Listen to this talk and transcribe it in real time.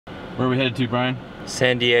Where are we headed to, Brian?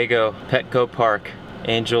 San Diego, Petco Park.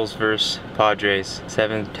 Angels versus Padres,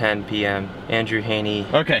 7:10 p.m. Andrew Haney.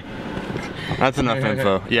 Okay, that's enough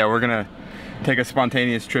info. Yeah, we're gonna take a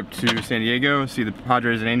spontaneous trip to San Diego, see the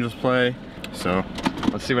Padres and Angels play. So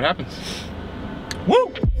let's see what happens.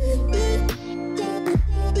 Woo!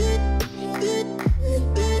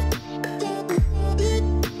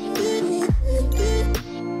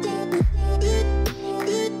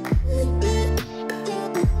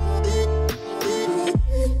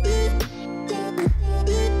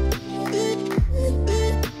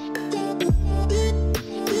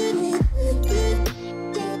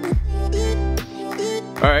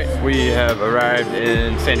 Alright, we have arrived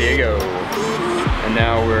in San Diego and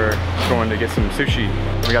now we're going to get some sushi.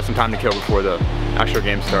 We got some time to kill before the actual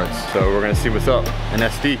game starts, so we're gonna see what's up in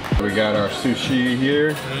SD. We got our sushi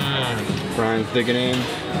here. Brian's digging in.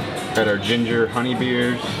 Got our ginger honey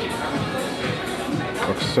beers.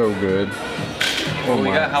 Looks so good. Oh, we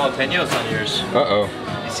got jalapenos on yours. Uh-oh.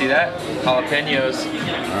 You see that? Jalapenos.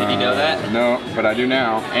 Did you know that? No, but I do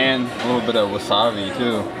now. And a little bit of wasabi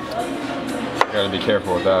too. Gotta be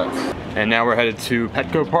careful with that. And now we're headed to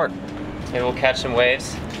Petco Park. Maybe we'll catch some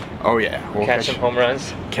waves. Oh yeah. We'll catch some home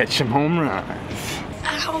runs. Catch some home runs.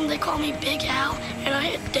 At home they call me Big Al and I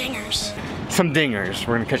hit dingers. Some dingers.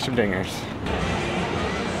 We're gonna catch some dingers.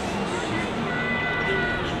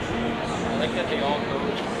 I like that they all go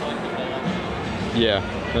like the ball. Yeah,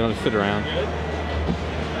 they don't sit around.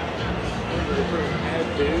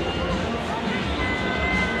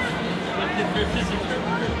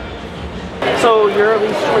 So you're at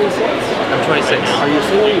least 26? I'm 26. Are you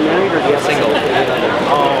single, you married, or do you have Single.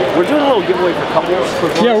 We're doing a little giveaway for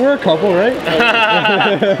couples. Yeah, we're a couple, right?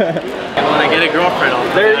 And when I get a girlfriend,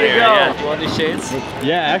 I'll There you go. Yeah. You want these shades?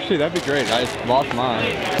 Yeah, actually that'd be great. I lost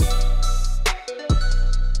mine.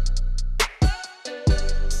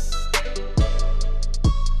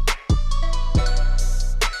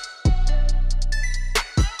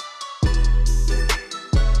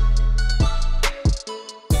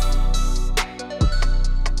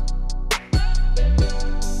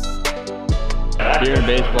 Beer and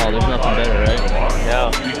baseball, there's nothing better, right?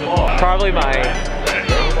 Yeah. Probably my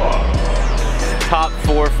top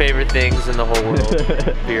 4 favorite things in the whole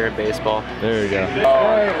world. Beer and baseball. There we go.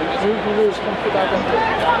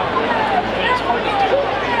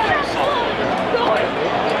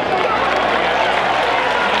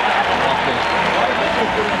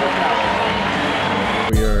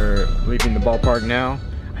 We are leaving the ballpark now.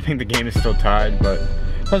 I think the game is still tied, but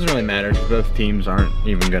it doesn't really matter because both teams aren't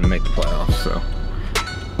even going to make the playoffs, so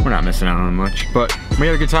we're not missing out on much. But we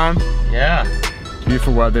had a good time. Yeah.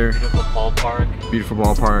 Beautiful weather. Beautiful ballpark. Beautiful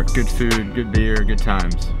ballpark. Good food, good beer, good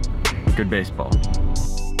times. Good baseball.